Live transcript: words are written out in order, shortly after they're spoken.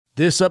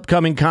This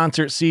upcoming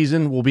concert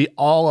season will be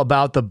all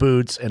about the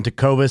boots, and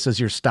Tecovas is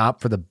your stop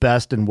for the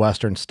best in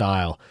Western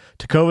style.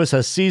 Tecovas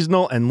has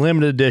seasonal and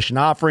limited edition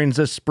offerings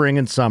this spring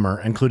and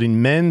summer,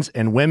 including men's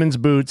and women's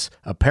boots,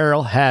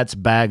 apparel, hats,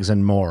 bags,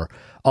 and more.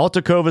 All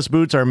Tecovas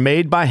boots are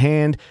made by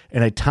hand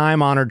in a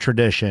time-honored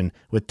tradition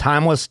with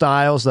timeless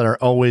styles that are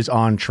always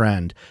on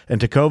trend. And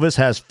Tecovas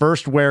has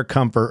first wear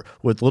comfort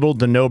with little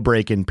to no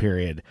break-in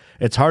period.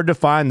 It's hard to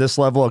find this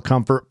level of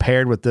comfort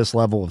paired with this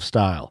level of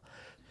style.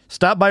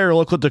 Stop by your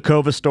local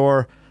Tecovas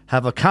store,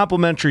 have a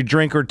complimentary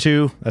drink or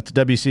two, that's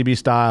WCB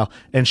style,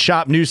 and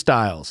shop new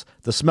styles.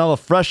 The smell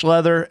of fresh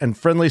leather and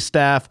friendly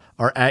staff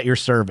are at your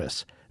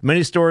service.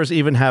 Many stores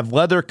even have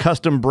leather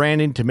custom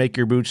branding to make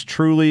your boots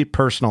truly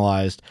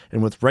personalized.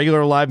 And with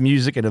regular live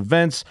music and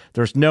events,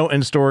 there's no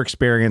in-store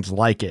experience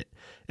like it.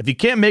 If you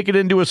can't make it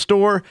into a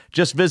store,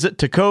 just visit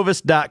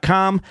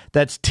tecovas.com.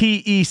 That's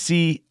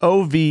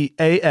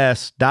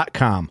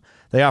TECOVAS.com.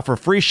 They offer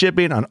free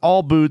shipping on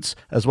all boots,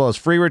 as well as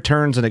free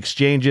returns and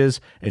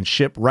exchanges, and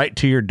ship right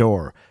to your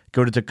door.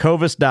 Go to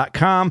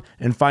tecovas.com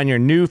and find your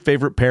new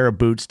favorite pair of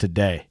boots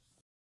today.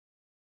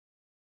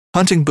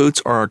 Hunting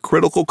boots are a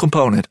critical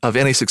component of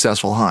any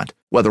successful hunt.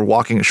 Whether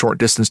walking a short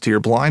distance to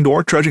your blind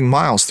or trudging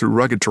miles through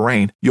rugged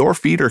terrain, your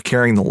feet are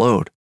carrying the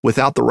load.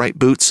 Without the right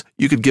boots,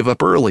 you could give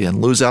up early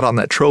and lose out on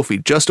that trophy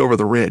just over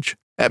the ridge.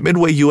 At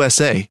Midway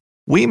USA,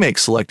 we make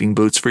selecting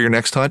boots for your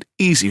next hunt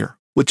easier.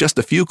 With just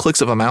a few clicks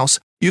of a mouse,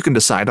 you can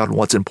decide on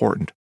what's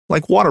important,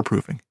 like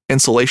waterproofing,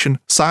 insulation,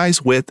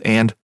 size, width,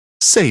 and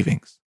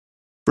savings.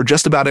 For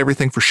just about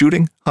everything for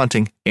shooting,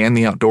 hunting, and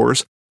the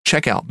outdoors,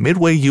 check out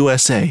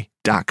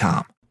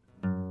MidwayUSA.com.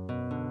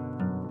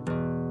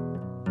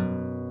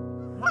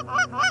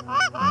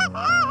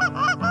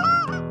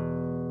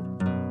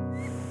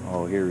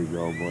 Oh, here we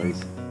go,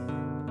 boys.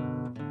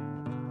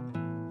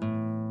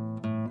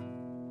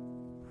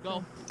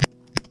 Go.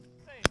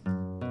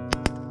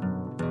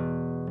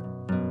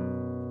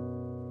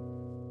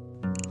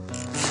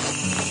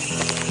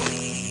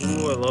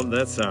 Ooh, I love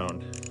that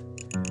sound.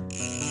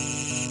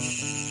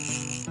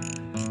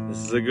 This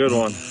is a good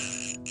one.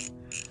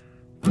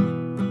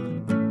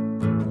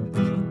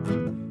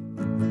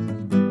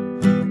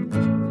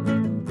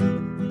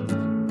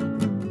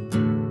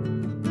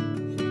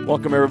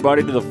 Welcome,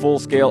 everybody, to the Full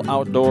Scale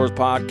Outdoors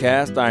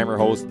Podcast. I am your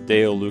host,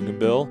 Dale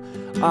Luganbill.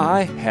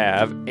 I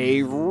have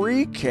a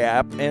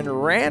recap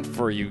and rant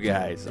for you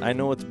guys. I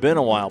know it's been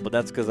a while, but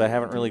that's because I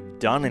haven't really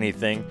done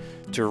anything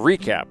to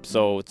recap,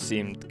 so it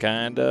seemed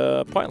kind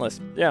of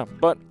pointless. Yeah,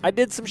 but I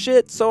did some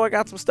shit, so I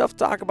got some stuff to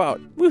talk about.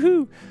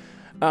 Woohoo!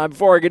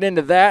 Before I get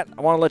into that,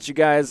 I want to let you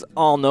guys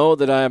all know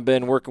that I've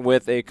been working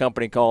with a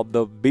company called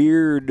The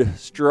Beard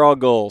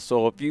Struggle.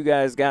 So if you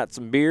guys got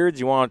some beards,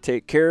 you want to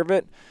take care of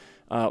it,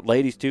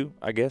 ladies too,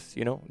 I guess,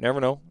 never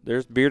know.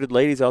 There's bearded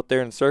ladies out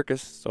there in the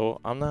circus, so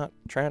I'm not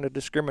trying to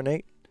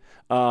discriminate.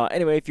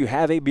 Anyway, if you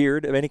have a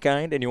beard of any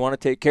kind and you want to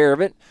take care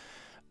of it,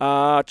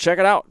 check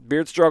it out,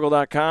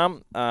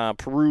 beardstruggle.com.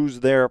 Peruse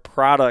their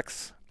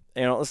products.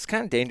 It's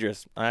kind of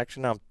dangerous.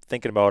 Actually, now I'm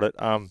thinking about it.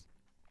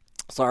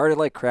 So I already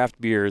like craft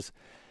beers,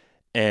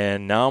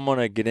 and now I'm going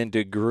to get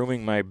into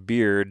grooming my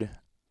beard.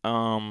 You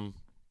know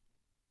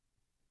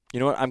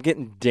what? I'm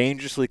getting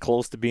dangerously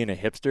close to being a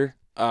hipster.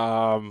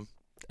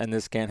 And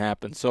this can't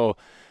happen. So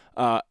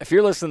if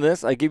you're listening to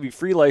this, I give you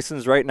free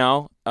license right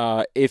now.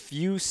 If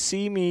you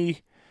see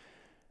me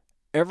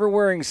ever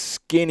wearing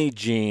skinny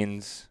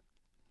jeans,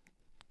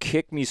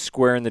 kick me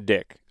square in the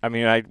dick. I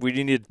mean, I'm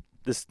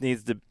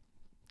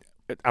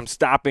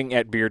stopping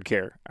at beard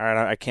care. All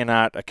right, I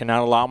cannot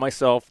allow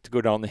myself to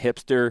go down the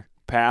hipster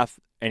path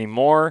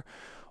anymore,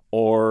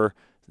 or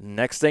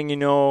next thing you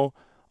know,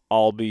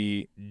 I'll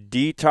be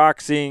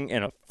detoxing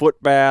in a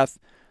foot bath,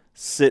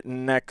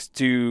 sitting next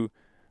to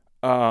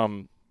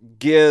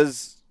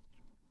Giz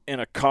in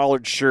a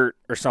collared shirt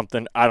or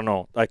something. I don't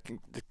know. I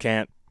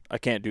can't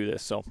do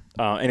this. So,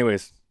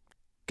 anyways,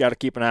 got to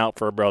keep an eye out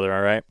for a brother.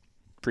 All right.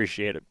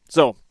 Appreciate it.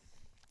 So,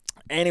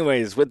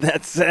 anyways, with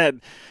that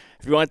said,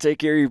 if you want to take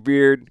care of your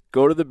beard,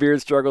 go to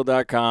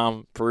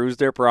thebeardstruggle.com, peruse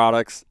their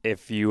products.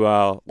 If you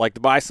like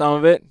to buy some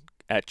of it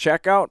at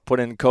checkout,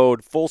 put in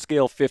code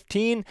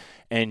FULLSCALE15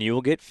 and you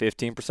will get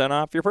 15%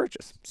 off your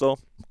purchase. So,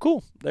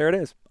 cool. There it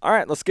is. All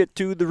right, let's get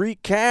to the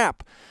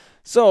recap.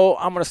 So,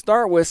 I'm going to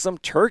start with some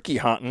turkey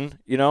hunting.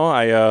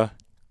 I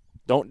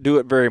don't do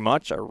it very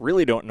much. I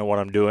really don't know what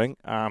I'm doing.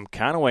 I'm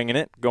kind of winging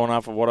it, going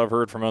off of what I've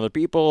heard from other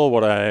people,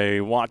 what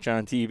I watch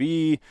on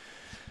TV.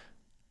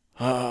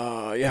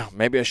 Yeah,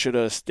 maybe I should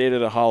have stayed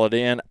at a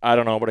Holiday Inn. I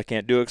don't know, but I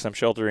can't do it because I'm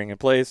sheltering in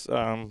place.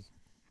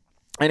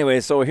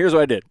 Anyway, so here's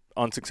what I did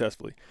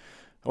unsuccessfully.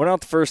 I went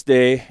out the first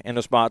day in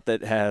a spot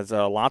that has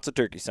lots of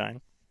turkey sign.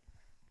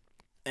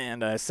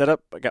 And I set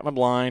up, I got my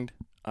blind.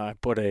 I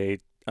put a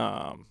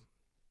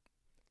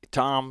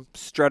Tom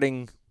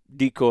strutting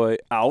decoy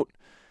out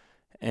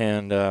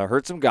and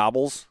heard some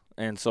gobbles.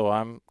 And so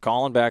I'm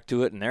calling back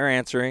to it, and they're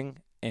answering.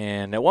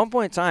 And at one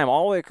point in time,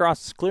 all the way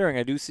across this clearing,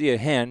 I do see a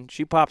hen.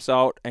 She pops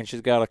out, and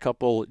she's got a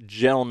couple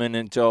gentlemen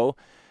in tow.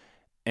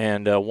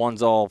 And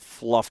one's all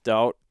fluffed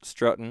out,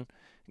 strutting,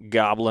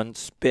 gobbling,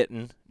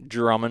 spitting,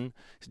 drumming.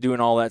 He's doing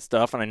all that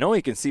stuff, and I know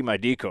he can see my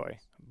decoy,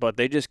 but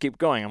they just keep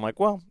going. I'm like,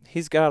 well,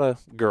 he's got a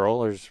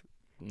girl. There's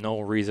no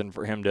reason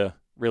for him to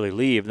really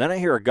leave. Then I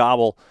hear a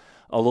gobble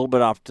a little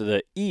bit off to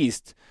the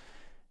east,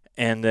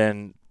 and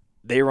then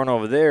they run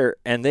over there,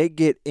 and they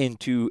get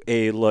into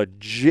a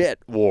legit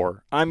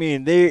war. I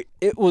mean,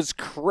 it was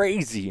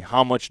crazy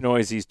how much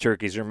noise these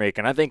turkeys are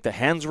making. I think the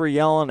hens were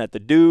yelling at the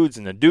dudes,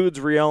 and the dudes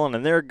were yelling,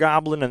 and they're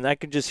gobbling, and I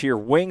could just hear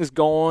wings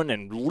going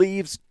and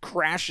leaves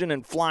crashing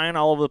and flying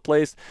all over the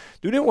place.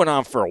 Dude, it went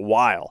on for a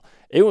while.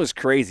 It was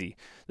crazy.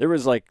 There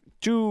was like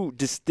 2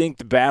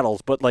 distinct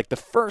battles, but like the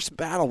first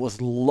battle was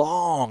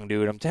long,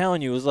 dude. I'm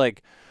telling you, it was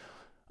like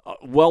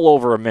well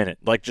over a minute,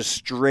 like just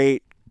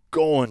straight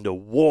going to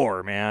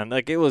war, man.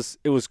 Like it was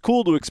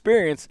cool to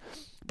experience.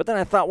 But then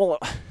I thought, well,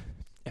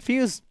 if he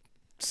was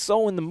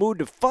so in the mood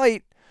to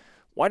fight,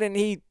 why didn't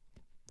he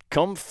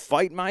come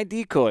fight my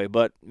decoy?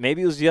 But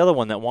maybe it was the other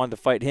one that wanted to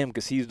fight him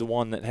because he's the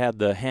one that had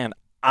the hand.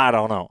 I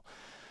don't know.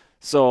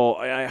 So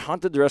I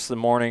hunted the rest of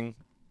the morning.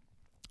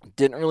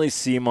 Didn't really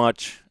see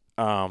much.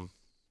 Well,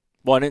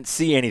 I didn't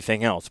see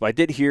anything else, but I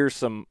did hear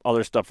some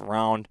other stuff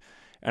around,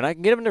 and I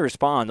can get them to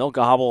respond. They'll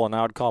gobble, and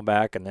I would call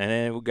back, and then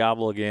they would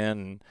gobble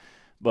again.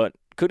 But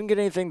couldn't get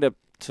anything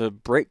to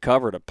break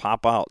cover, to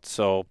pop out.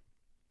 So,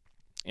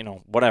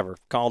 whatever.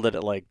 Called it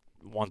at like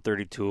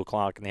 1:30, 2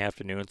 o'clock in the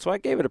afternoon. So I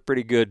gave it a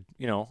pretty good,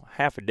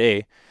 half a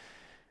day.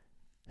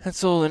 And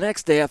so the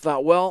next day I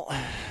thought, well,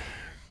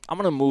 I'm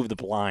going to move the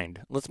blind.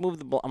 I'm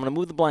going to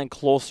move the blind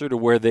closer to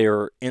where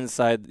they're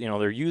inside.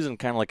 They're using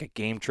kind of like a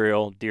game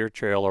trail, deer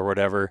trail or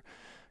whatever,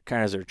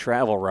 kind of as their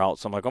travel route.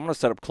 So I'm like, I'm going to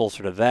set up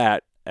closer to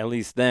that. At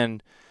least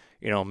then,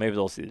 maybe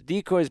they'll see the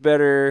decoys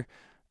better.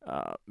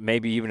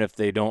 Maybe even if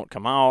they don't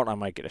come out, I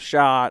might get a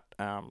shot.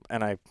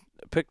 And I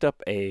picked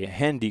up a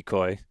hen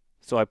decoy.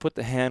 So I put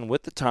the hen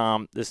with the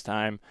tom this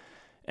time,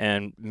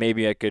 and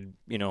maybe I could,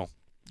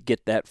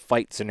 get that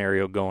fight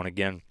scenario going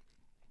again.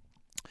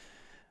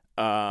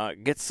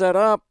 Get set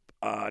up.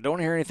 Don't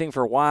hear anything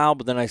for a while,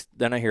 but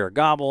then I hear a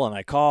gobble, and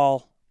I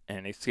call,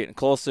 and it's getting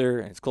closer,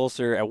 and it's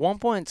closer. At one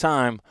point in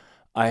time,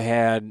 I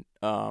had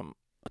a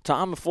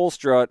tom full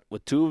strut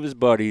with 2 of his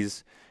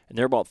buddies, and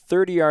they're about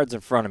 30 yards in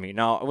front of me.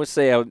 Now, I would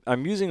say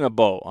I'm using a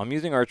bow. I'm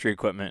using archery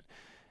equipment,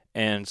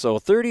 and so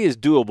 30 is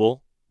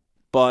doable,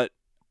 but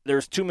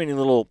there's too many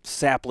little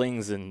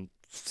saplings and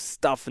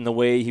stuff in the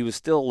way. He was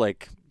still,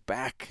 like,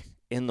 back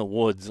in the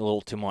woods a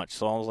little too much,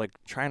 so I was, like,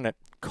 trying to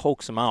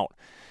coax him out.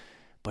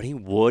 But he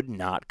would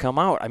not come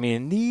out. I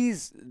mean,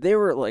 they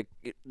were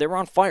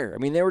on fire. I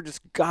mean, they were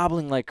just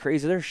gobbling like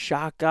crazy. They're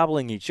shock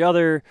gobbling each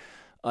other.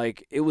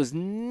 Like, it was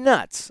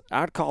nuts.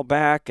 I'd call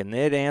back, and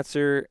they'd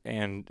answer,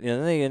 and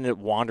they ended up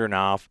wandering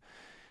off.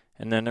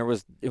 And then it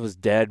was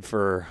dead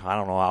for, I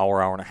don't know,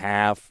 hour and a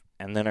half.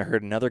 And then I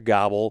heard another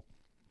gobble,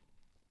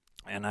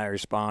 and I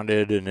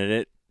responded, and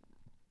it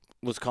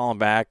was calling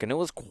back, and it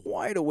was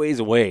quite a ways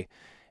away.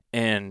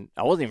 And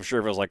I wasn't even sure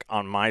if it was, like,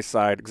 on my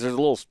side, because there's a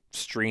little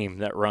stream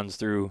that runs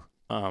through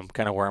kind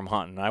of where I'm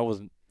hunting. I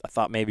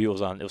thought maybe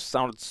it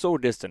sounded so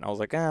distant. I was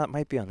like, it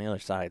might be on the other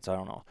side, so I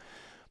don't know.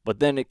 But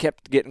then it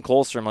kept getting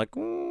closer. I'm like,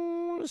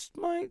 this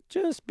might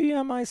just be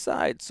on my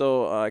side.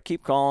 So I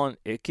keep calling.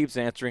 It keeps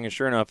answering, and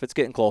sure enough, it's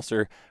getting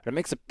closer. And it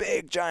makes a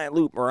big, giant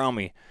loop around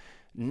me,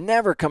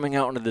 never coming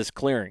out into this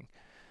clearing.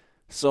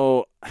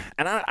 So,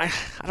 and I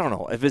don't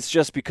know if it's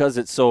just because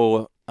it's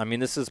so, I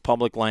mean, this is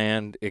public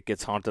land. It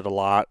gets hunted a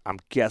lot. I'm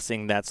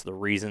guessing that's the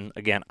reason.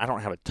 Again, I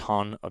don't have a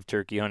ton of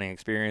turkey hunting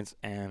experience,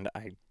 and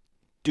I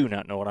do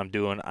not know what I'm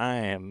doing. I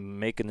am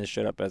making this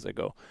shit up as I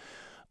go.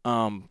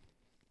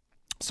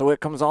 So it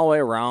comes all the way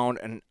around,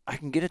 and I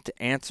can get it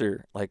to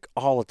answer, like,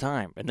 all the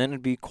time. And then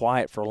it'd be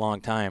quiet for a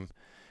long time.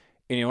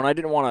 And I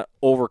didn't want to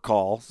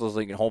overcall, so I was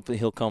like, hopefully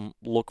he'll come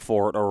look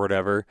for it or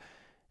whatever.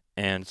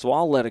 And so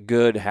I'll let a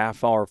good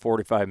half hour,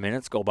 45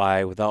 minutes go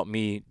by without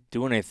me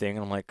doing anything.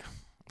 And I'm like,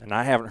 and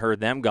I haven't heard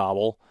them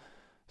gobble.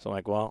 So I'm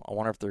like, well, I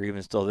wonder if they're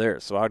even still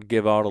there. So I'd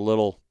give out a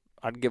little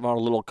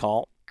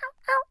call,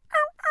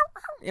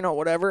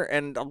 whatever.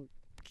 And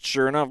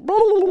sure enough,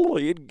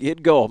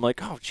 he'd go. I'm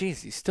like, oh,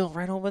 geez, he's still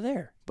right over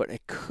there. But I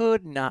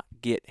could not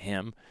get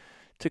him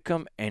to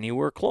come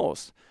anywhere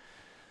close.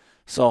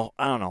 So,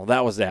 I don't know.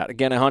 That was that.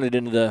 Again, I hunted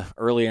into the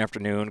early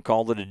afternoon,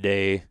 called it a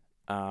day.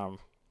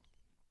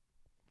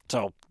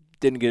 So,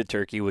 didn't get a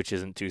turkey, which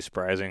isn't too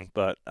surprising.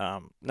 But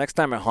next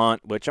time I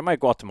hunt, which I might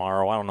go out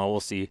tomorrow. I don't know. We'll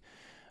see.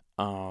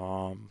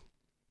 I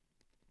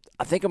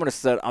think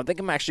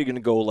I'm actually going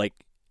to go, like,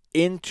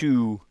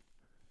 into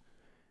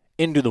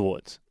the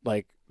woods.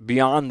 Like,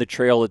 beyond the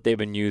trail that they've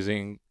been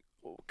using,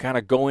 kind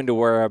of go into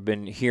where I've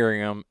been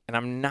hearing them, and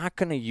I'm not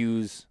going to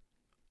use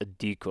a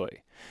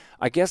decoy.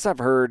 I guess I've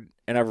heard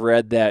and I've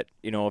read that,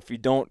 if you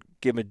don't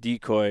give them a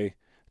decoy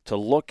to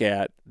look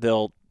at,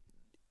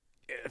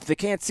 if they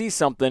can't see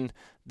something,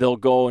 they'll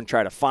go and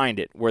try to find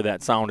it where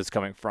that sound is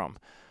coming from.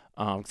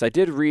 Because I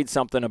did read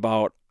something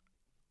about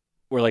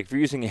where, like, if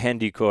you're using a hen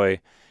decoy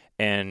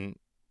and,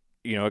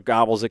 it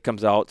gobbles, it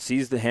comes out,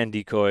 sees the hen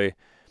decoy,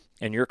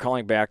 and you're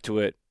calling back to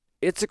it,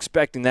 it's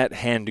expecting that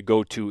hen to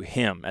go to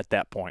him at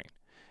that point.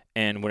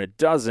 And when it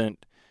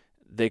doesn't,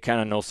 they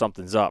kind of know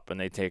something's up and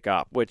they take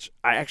off, which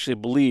I actually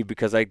believe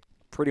because I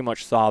pretty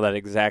much saw that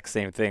exact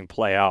same thing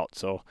play out.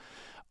 So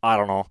I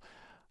don't know.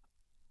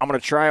 I'm going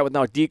to try it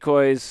without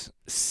decoys,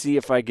 see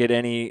if I get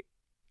any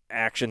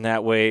action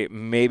that way.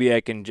 Maybe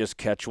I can just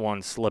catch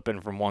one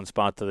slipping from one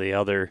spot to the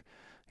other,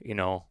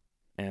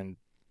 and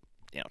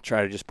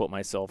try to just put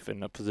myself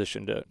in a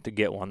position to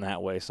get one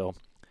that way. So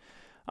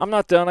I'm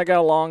not done. I got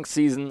a long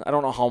season. I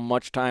don't know how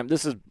much time.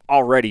 This is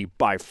already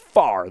by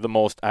far the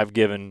most I've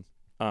given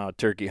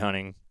turkey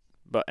hunting,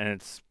 and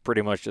it's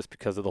pretty much just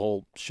because of the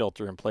whole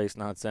shelter-in-place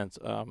nonsense,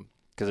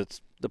 because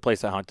it's the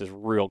place I hunt is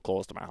real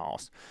close to my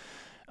house.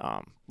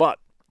 But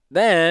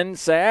then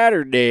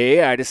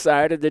Saturday, I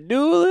decided to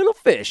do a little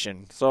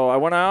fishing. So I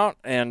went out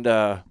and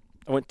I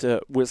went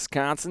to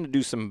Wisconsin to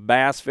do some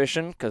bass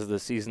fishing because the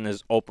season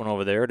is open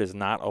over there. It is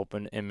not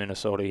open in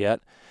Minnesota yet.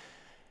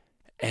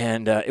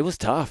 And it was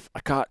tough. I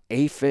caught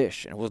a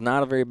fish, and it was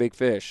not a very big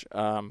fish.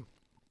 I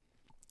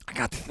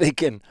got to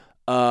thinking,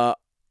 I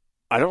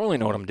don't really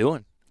know what I'm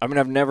doing. I mean,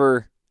 I've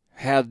never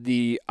had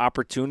the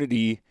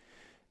opportunity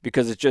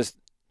because it just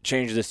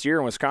changed this year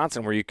in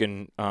Wisconsin where you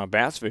can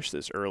bass fish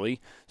this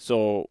early.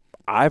 So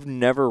I've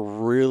never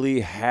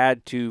really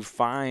had to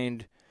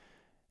find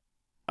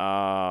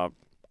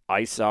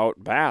ice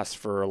out bass,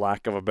 for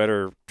lack of a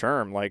better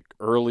term, like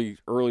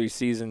early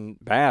season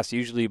bass.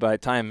 Usually by the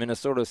time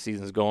Minnesota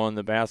season's going,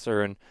 the bass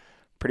are in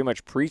pretty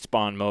much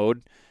pre-spawn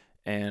mode,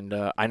 and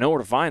I know where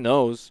to find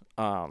those.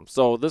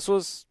 So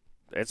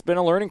it's been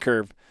a learning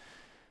curve.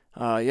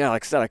 Like I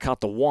said, I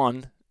caught the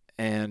one,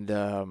 and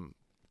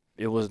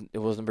it wasn't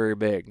very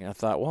big. And I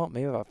thought, well,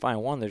 maybe if I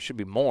find one, there should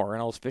be more.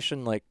 And I was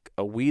fishing like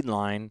a weed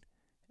line.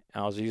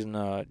 I was using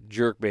a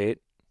jerkbait,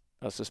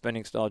 a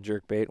suspending style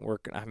jerkbait,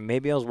 working.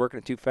 Maybe I was working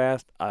it too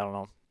fast. I don't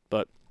know.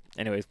 But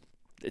anyways,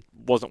 it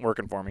wasn't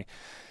working for me.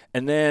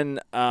 And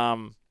then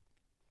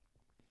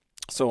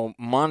so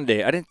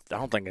Monday, I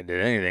don't think I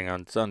did anything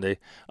on Sunday.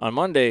 On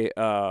Monday,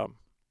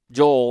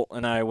 Joel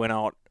and I went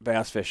out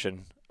bass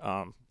fishing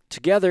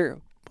together,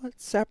 but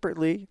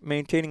separately,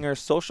 maintaining our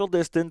social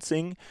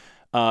distancing.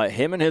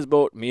 Him and his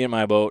boat, me and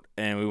my boat,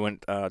 and we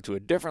went to a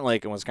different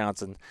lake in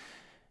Wisconsin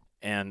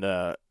and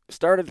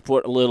started to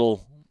put a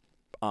little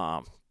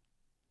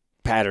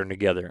pattern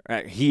together.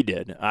 He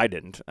did. I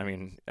didn't. I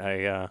mean,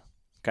 I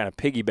kind of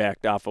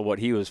piggybacked off of what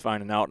he was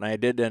finding out, and I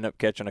did end up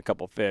catching a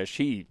couple fish.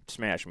 He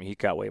smashed me. He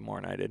caught way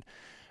more than I did.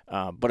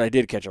 But I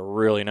did catch a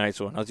really nice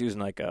one. I was using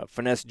like a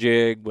finesse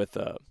jig with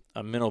a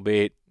minnow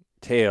bait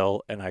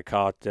tail, and I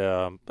caught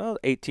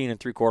 18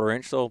 3/4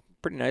 inch, so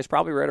pretty nice,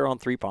 probably right around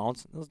 3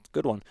 pounds. It was a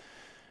good one.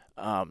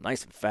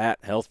 Nice and fat,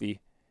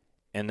 healthy.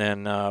 And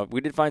then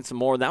we did find some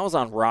more. That was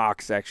on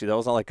rocks, actually. That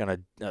was like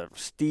on a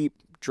steep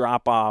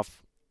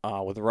drop-off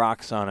with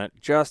rocks on it,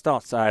 just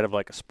outside of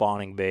like a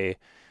spawning bay.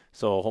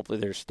 So hopefully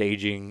they're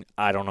staging.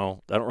 I don't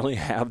know. I don't really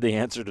have the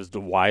answer as to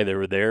why they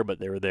were there, but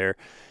they were there.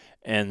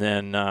 And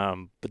then,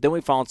 but then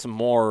we found some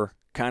more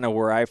kind of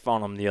where I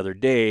found them the other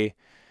day.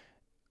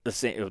 The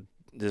same.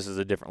 This is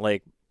a different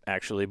lake,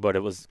 actually, but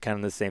it was kind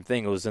of the same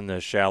thing. It was in the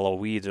shallow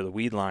weeds or the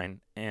weed line.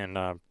 And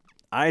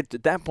at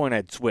that point,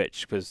 I'd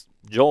switched because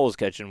Joel was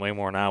catching way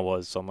more than I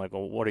was. So I'm like,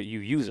 well, what are you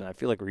using? I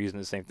feel like we're using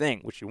the same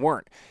thing, which you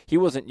weren't. He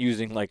wasn't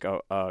using like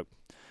a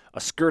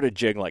skirted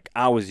jig like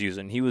I was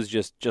using. He was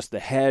just the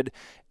head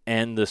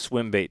and the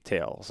swim bait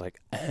tail. I was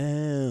like,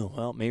 oh,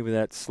 well, maybe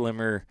that's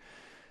slimmer,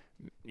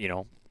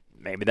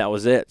 maybe that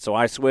was it. So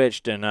I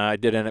switched, and I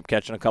did end up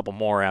catching a couple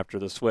more after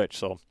the switch.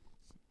 So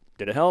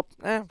did it help?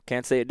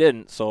 Can't say it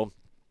didn't. So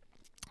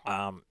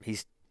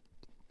he's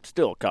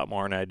still caught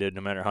more than I did,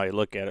 no matter how you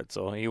look at it.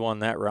 So he won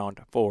that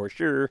round for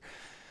sure.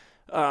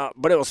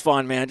 But it was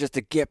fun, man, just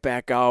to get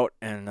back out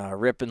and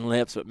ripping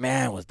lips. But,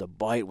 man, the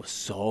bite was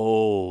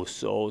so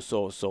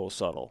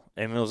subtle.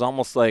 And it was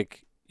almost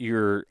like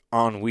you're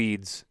on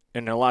weeds.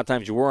 And a lot of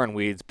times you were on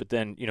weeds, but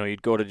then,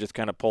 you'd go to just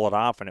kind of pull it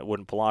off, and it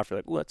wouldn't pull off. You're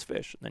like, ooh, that's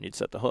fish. And then you'd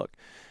set the hook.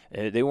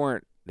 They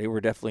were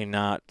definitely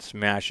not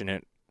smashing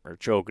it or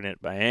choking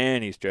it by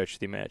any stretch of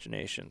the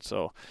imagination.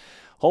 So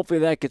hopefully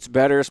that gets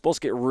better. It's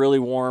supposed to get really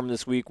warm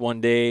this week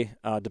one day,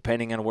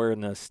 depending on where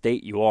in the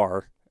state you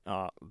are.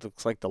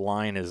 Looks like the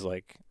line is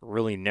like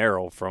really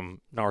narrow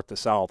from north to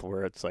south,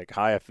 where it's like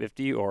high of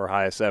 50 or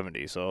high of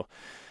 70. So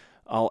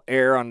I'll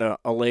err on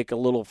a lake a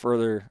little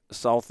further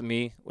south of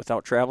me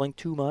without traveling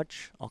too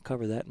much. I'll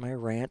cover that in my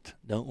rant.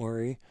 Don't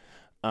worry.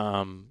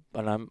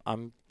 But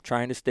I'm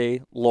trying to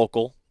stay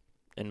local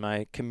in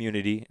my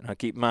community. And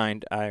keep in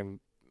mind, I'm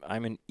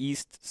in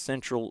east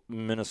central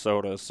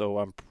Minnesota, so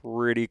I'm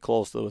pretty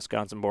close to the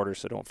Wisconsin border,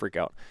 so don't freak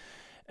out.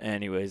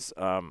 Anyways,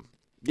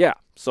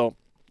 so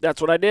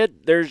that's what I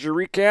did. There's your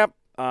recap.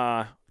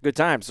 Good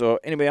time. So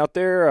anybody out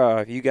there,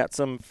 if you got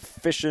some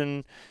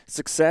fishing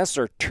success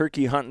or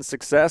turkey hunting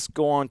success,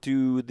 go on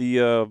to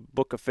the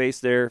Book of Face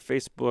there.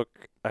 Facebook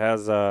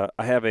has I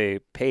have a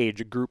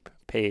group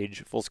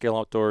page, Full Scale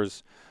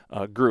Outdoors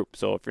group.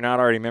 So if you're not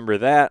already a member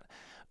of that,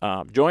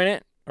 join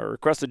it or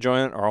request to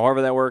join it or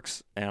however that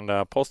works, and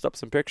post up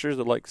some pictures.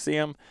 I'd like to see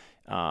them.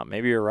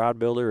 Maybe you're a rod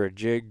builder, a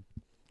jig,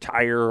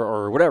 tire,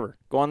 or whatever.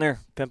 Go on there,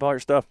 pimp out your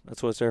stuff.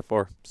 That's what it's there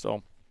for.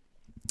 So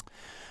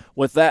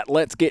with that,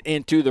 let's get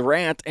into the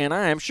rant. And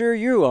I am sure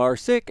you are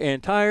sick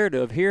and tired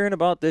of hearing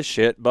about this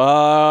shit,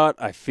 but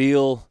I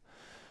feel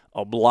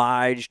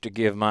obliged to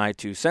give my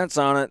 2 cents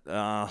on it.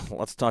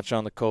 Let's touch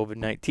on the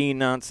COVID-19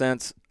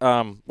 nonsense.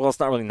 Well, it's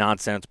not really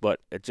nonsense, but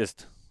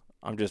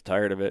I'm just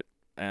tired of it,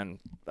 and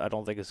I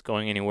don't think it's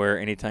going anywhere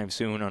anytime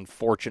soon,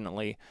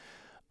 unfortunately.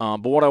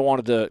 But what I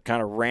wanted to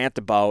kind of rant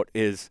about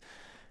is,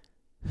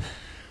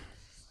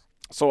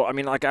 so, I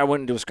mean, like, I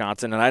went into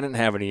Wisconsin, and I didn't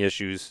have any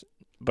issues,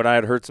 but I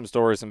had heard some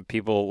stories, and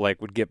people, like,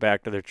 would get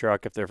back to their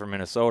truck if they're from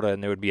Minnesota,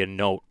 and there would be a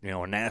note,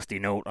 a nasty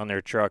note on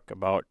their truck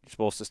about you're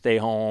supposed to stay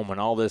home and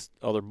all this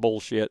other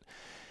bullshit.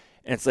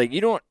 And it's like,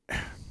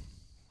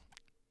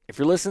 if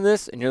you're listening to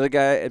this, and you're the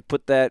guy that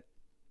put that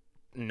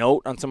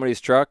note on somebody's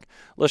truck,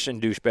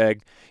 listen,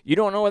 douchebag, you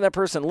don't know where that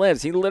person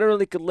lives. He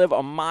literally could live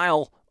a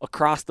mile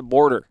across the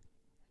border.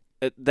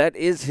 That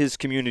is his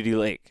community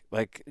lake.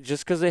 Like,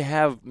 just because they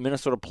have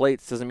Minnesota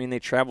plates doesn't mean they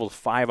traveled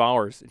 5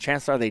 hours.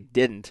 Chances are they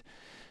didn't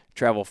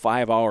travel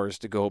 5 hours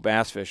to go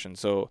bass fishing.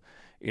 So,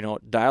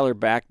 dial her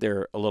back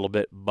there a little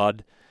bit,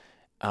 bud.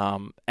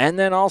 And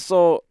then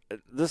also,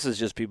 this is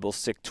just people's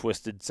sick,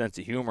 twisted sense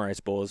of humor, I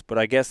suppose. But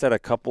I guess at a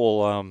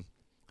couple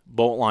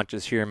boat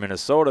launches here in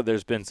Minnesota,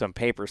 there's been some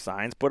paper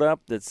signs put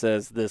up that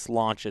says this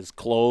launch is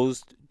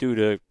closed due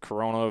to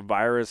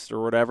coronavirus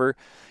or whatever.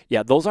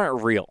 Yeah, those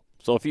aren't real.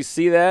 So if you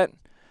see that,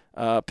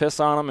 piss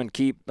on them and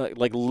keep,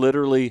 like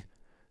literally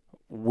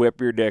whip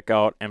your dick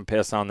out and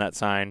piss on that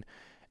sign.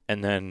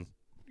 And then,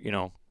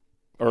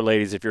 or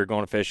ladies, if you're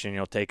going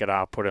fishing, take it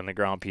off, put it in the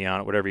ground, pee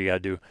on it, whatever you got to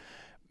do.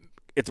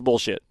 It's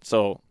bullshit.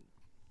 So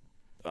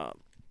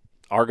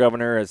our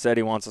governor has said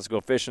he wants us to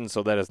go fishing,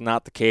 so that is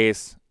not the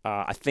case.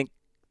 I think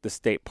the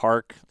state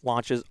park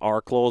launches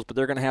are closed, but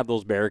they're going to have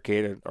those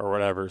barricaded or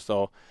whatever.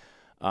 So,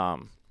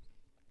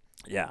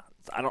 yeah,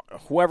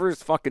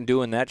 whoever's fucking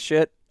doing that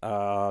shit,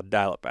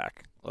 dial it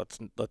back. Let's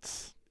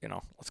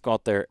go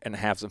out there and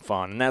have some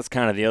fun. And that's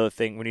kind of the other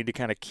thing. We need to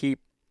kind of keep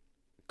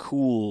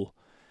cool.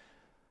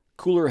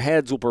 Cooler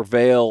heads will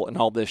prevail and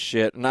all this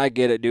shit. And I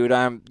get it, dude.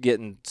 I'm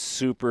getting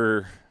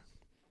super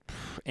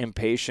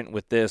impatient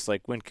with this.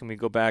 Like, when can we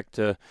go back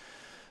to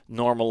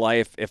normal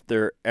life, if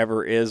there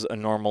ever is a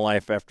normal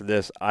life after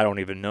this? I don't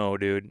even know,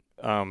 dude.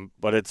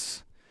 But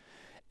it's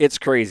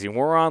crazy.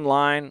 We're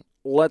online.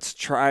 Let's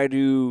try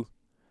to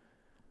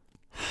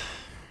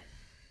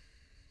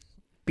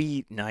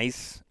be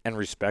nice and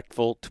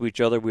respectful to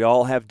each other. We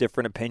all have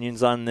different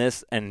opinions on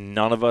this, and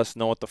none of us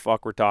know what the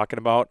fuck we're talking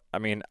about. I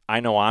mean, I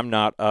know I'm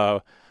not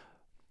a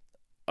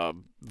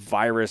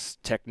virus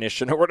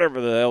technician or whatever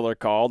the hell they're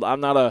called.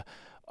 I'm not a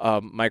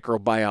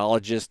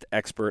microbiologist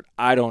expert.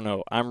 I don't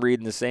know. I'm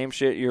reading the same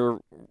shit you're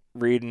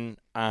reading.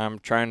 I'm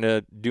trying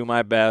to do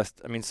my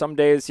best. I mean, some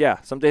days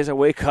I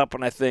wake up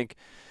and I think,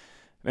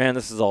 man,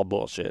 this is all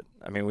bullshit.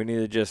 I mean, we need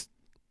to just,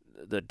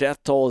 the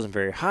death toll isn't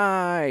very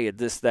high,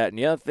 this, that, and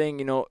the other thing.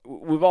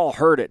 We've all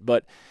heard it,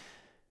 but,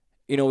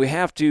 we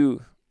have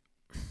to,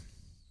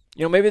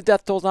 maybe the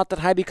death toll is not that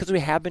high because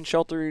we have been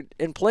sheltered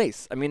in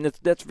place. I mean,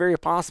 that's very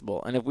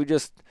possible. And if we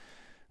just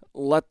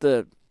let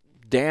the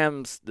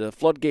dams, the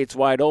floodgates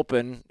wide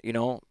open,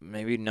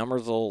 maybe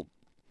numbers will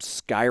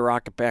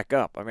skyrocket back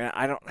up. I mean,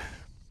 I don't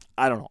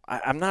know.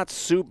 I'm not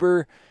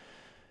super,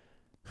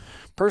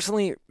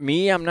 personally,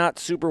 I'm not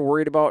super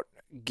worried about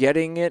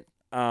getting it.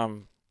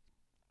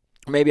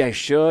 Maybe I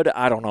should,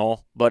 I don't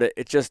know, but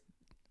it just,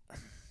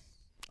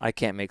 I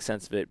can't make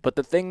sense of it. But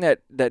the thing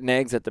that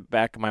nags at the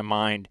back of my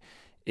mind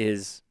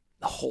is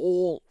the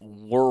whole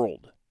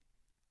world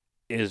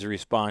is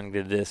responding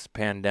to this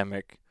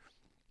pandemic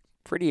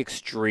pretty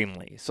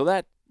extremely. So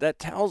that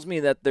tells me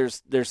that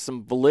there's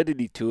some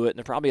validity to it, and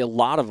there's probably a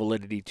lot of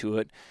validity to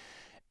it.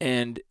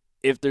 And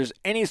if there's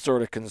any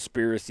sort of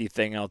conspiracy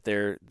thing out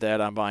there that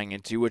I'm buying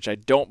into, which I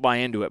don't buy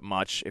into it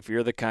much, if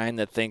you're the kind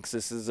that thinks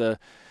this is a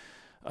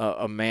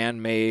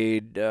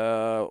man-made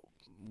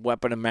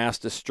weapon of mass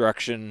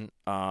destruction,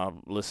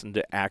 listen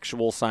to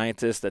actual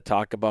scientists that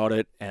talk about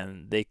it,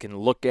 and they can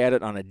look at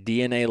it on a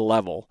DNA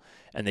level,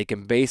 and they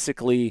can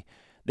basically,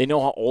 they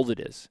know how old it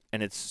is,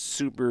 and it's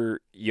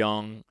super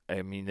young.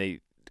 I mean,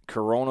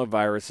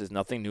 coronavirus is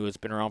nothing new. It's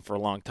been around for a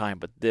long time,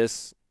 but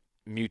this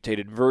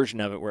mutated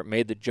version of it where it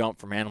made the jump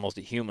from animals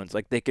to humans,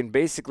 like they can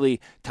basically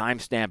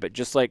timestamp it,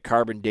 just like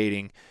carbon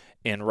dating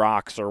in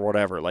rocks or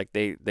whatever. Like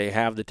they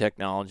have the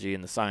technology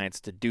and the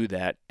science to do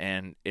that,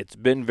 and it's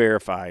been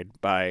verified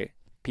by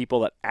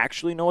people that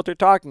actually know what they're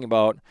talking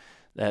about,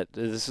 that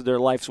this is their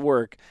life's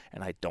work,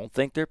 and I don't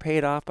think they're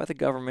paid off by the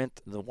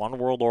government, the one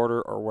world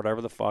order, or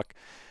whatever the fuck.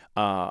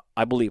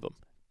 I believe them,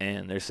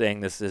 and they're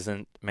saying this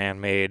isn't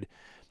man-made,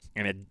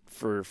 and it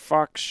for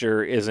fuck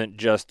sure isn't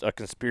just a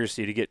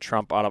conspiracy to get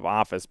Trump out of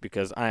office,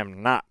 because I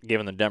am not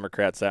giving the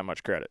Democrats that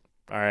much credit.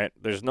 All right,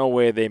 there's no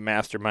way they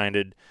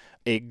masterminded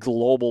a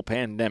global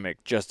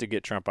pandemic just to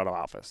get Trump out of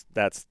office.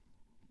 That's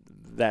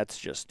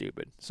just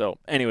stupid. So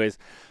anyways,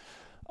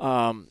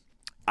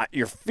 I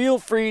you're feel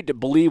free to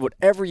believe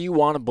whatever you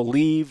want to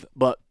believe,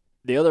 but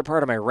the other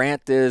part of my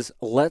rant is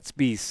let's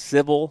be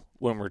civil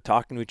when we're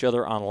talking to each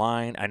other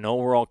online. I know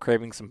we're all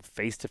craving some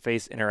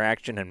face-to-face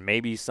interaction, and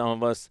maybe some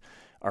of us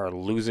are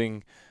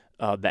losing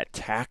that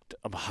tact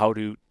of how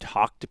to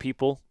talk to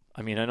people.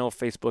 I mean, I know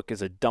Facebook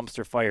is a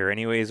dumpster fire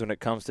anyways when it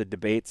comes to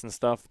debates and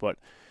stuff, but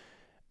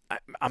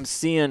I'm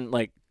seeing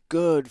like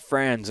good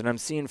friends and I'm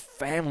seeing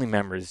family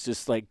members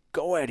just like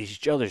go at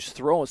each other's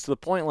throats to the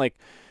point like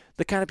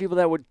the kind of people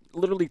that would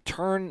literally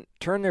turn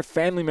their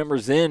family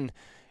members in,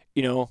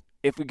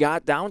 if we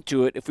got down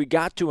to it, if we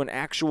got to an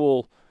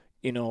actual,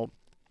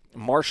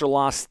 martial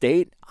law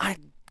state, I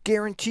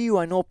guarantee you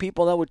I know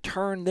people that would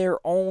turn their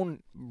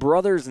own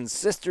brothers and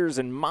sisters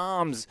and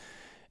moms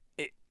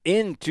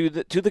into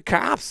the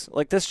cops.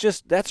 Like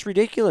that's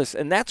ridiculous.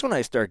 And that's when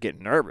I start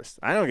getting nervous.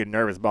 I don't get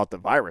nervous about the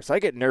virus. I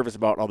get nervous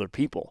about other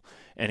people.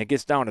 And it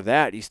gets down to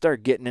that. You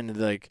start getting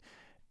into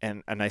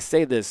and I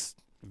say this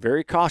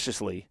very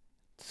cautiously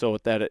so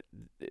that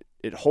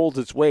it holds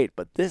its weight,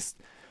 but this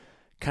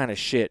kind of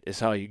shit is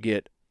how you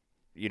get,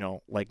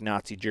 like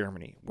Nazi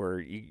Germany, where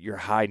you're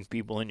hiding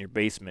people in your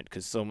basement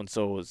because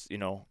so-and-so was, do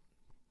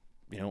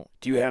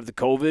you have the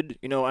COVID?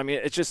 I mean,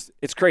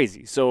 it's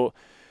crazy. So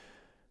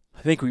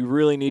I think we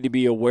really need to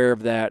be aware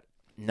of that,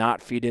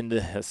 not feed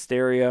into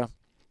hysteria,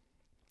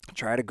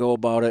 try to go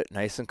about it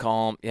nice and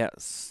calm.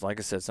 Yes, like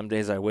I said, some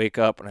days I wake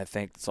up and I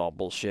think it's all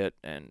bullshit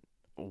and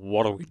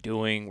what are we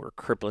doing? We're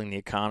crippling the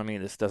economy.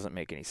 This doesn't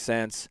make any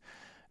sense.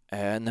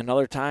 And then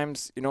other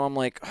times, I'm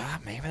like,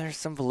 maybe there's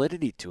some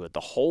validity to it. The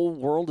whole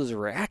world is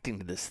reacting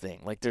to this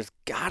thing. Like, there's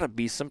got to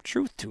be some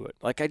truth to it.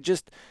 Like, I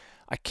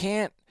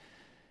can't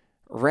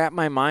wrap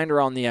my mind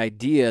around the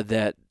idea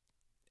that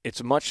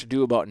it's much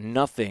ado about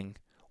nothing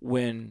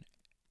when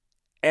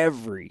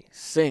every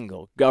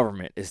single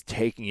government is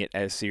taking it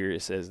as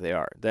serious as they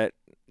are. That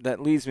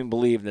leads me to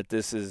believe that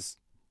there's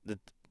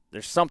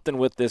something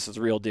with this is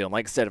a real deal. And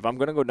like I said, if I'm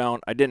going to go down,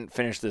 I didn't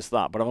finish this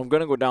thought, but if I'm going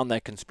to go down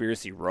that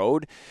conspiracy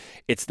road,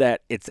 it's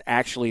that it's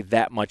actually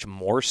that much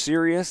more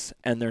serious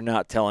and they're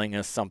not telling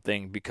us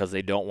something because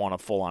they don't want a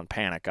full-on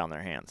panic on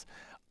their hands.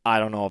 I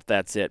don't know if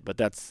that's it, but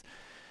that's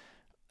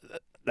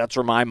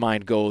where my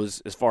mind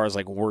goes as far as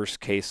like worst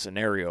case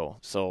scenario.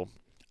 So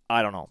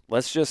I don't know.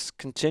 Let's just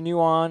continue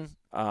on,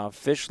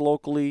 fish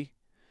locally,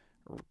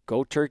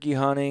 go turkey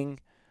hunting,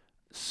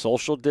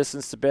 social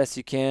distance the best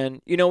you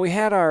can. We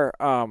had our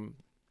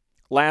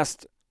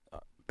last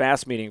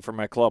bass meeting for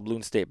my club,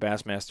 Loon State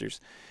Bassmasters,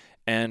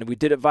 and we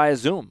did it via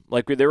Zoom.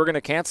 Like, they were going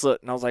to cancel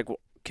it, and I was like, well,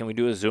 can we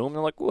do a Zoom? And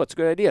they're like, oh, that's a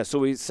good idea. So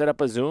we set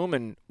up a Zoom,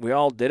 and we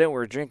all did it. We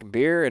were drinking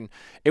beer, and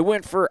it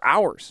went for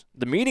hours.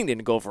 The meeting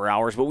didn't go for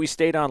hours, but we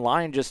stayed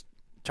online just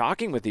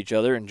talking with each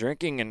other and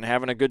drinking and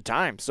having a good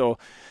time. So,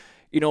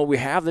 we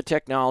have the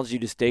technology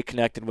to stay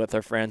connected with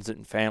our friends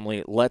and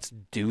family. Let's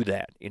do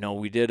that.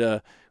 We did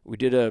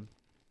a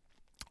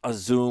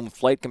Zoom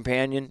flight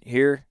companion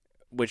here,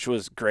 which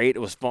was great. It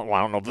was fun. Well,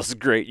 I don't know if this is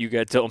great. You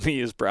guys tell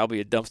me. It's probably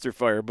a dumpster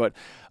fire, but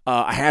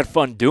I had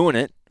fun doing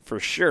it for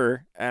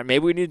sure. And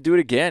maybe we need to do it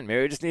again.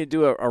 Maybe we just need to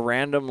do a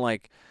random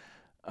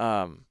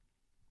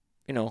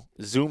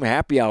Zoom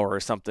happy hour or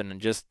something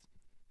and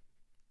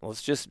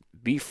let's just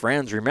be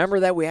friends. Remember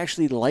that we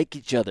actually like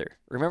each other.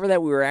 Remember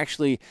that we were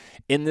actually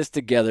in this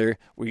together.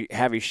 We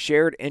have a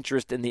shared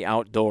interest in the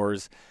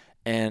outdoors,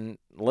 and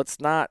let's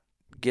not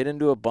get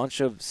into a bunch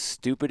of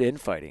stupid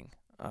infighting.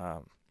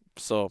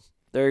 So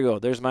there you go.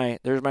 There's my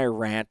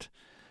rant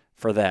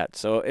for that.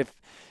 So if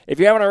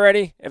you haven't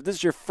already, if this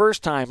is your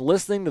first time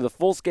listening to the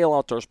Full Scale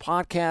Outdoors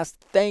podcast,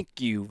 thank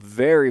you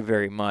very,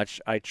 very much.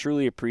 I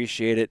truly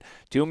appreciate it.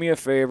 Do me a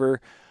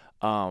favor,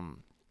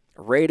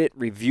 rate it,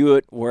 review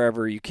it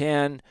wherever you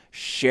can,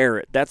 share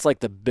it. That's like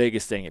the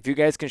biggest thing. If you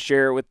guys can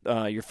share it with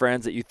your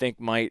friends that you think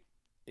might,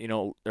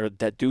 or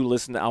that do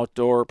listen to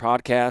outdoor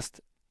podcast,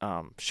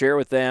 share it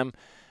with them.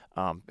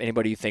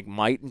 Anybody you think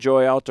might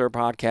enjoy outdoor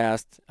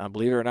podcast.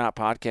 Believe it or not,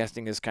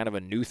 podcasting is kind of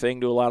a new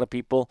thing to a lot of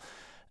people.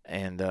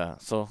 And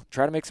so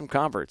try to make some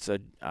converts.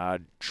 I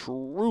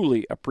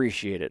truly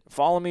appreciate it.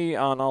 Follow me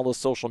on all the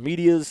social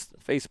medias,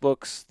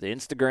 Facebooks, the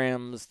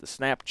Instagrams, the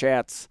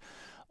Snapchats,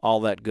 all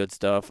that good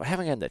stuff. I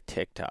haven't gotten to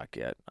TikTok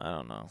yet. I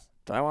don't know.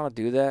 Do I want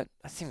to do that?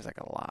 That seems like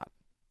a lot.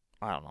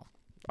 I don't know.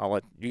 I'll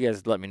let you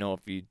guys let me know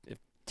if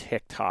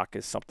TikTok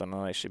is something that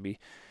I should be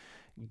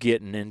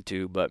getting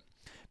into. But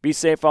be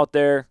safe out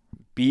there.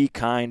 Be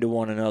kind to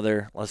one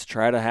another. Let's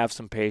try to have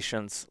some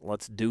patience.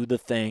 Let's do the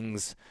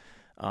things.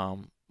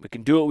 We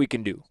can do what we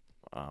can do.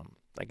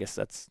 I guess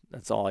that's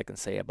all I can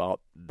say about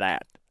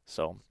that.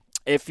 So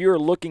if you're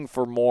looking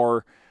for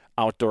more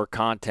outdoor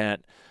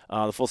content,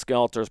 the Full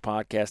Scale Outdoors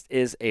podcast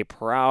is a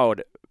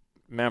proud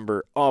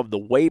member of the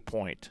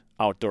Waypoint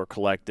Outdoor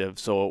Collective.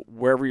 So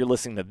wherever you're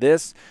listening to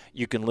this,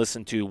 you can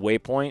listen to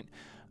Waypoint.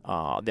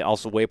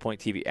 Also Waypoint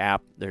TV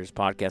app. There's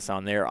podcasts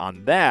on there.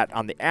 On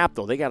the app,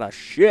 though, they got a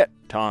shit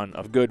ton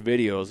of good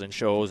videos and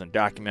shows and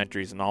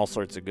documentaries and all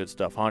sorts of good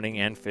stuff. Hunting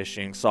and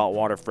fishing,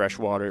 saltwater,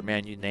 freshwater,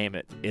 man, you name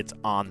it. It's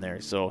on there.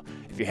 So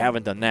if you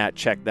haven't done that,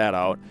 check that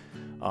out.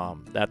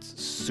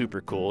 That's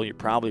super cool. You're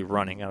probably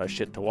running out of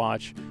shit to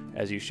watch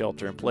as you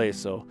shelter in place,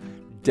 so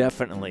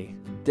definitely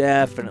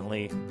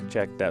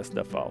check that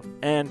stuff out.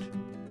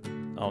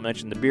 And I'll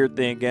mention the beard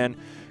thing again.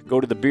 Go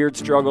to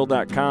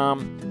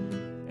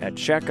thebeardstruggle.com at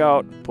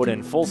checkout, put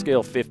in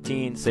Fullscale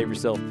 15, save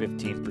yourself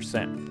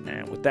 15%.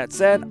 And with that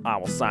said, I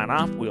will sign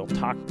off. We'll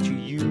talk to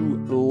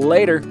you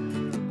later.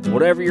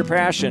 Whatever your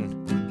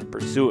passion,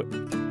 pursue it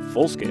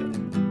full scale.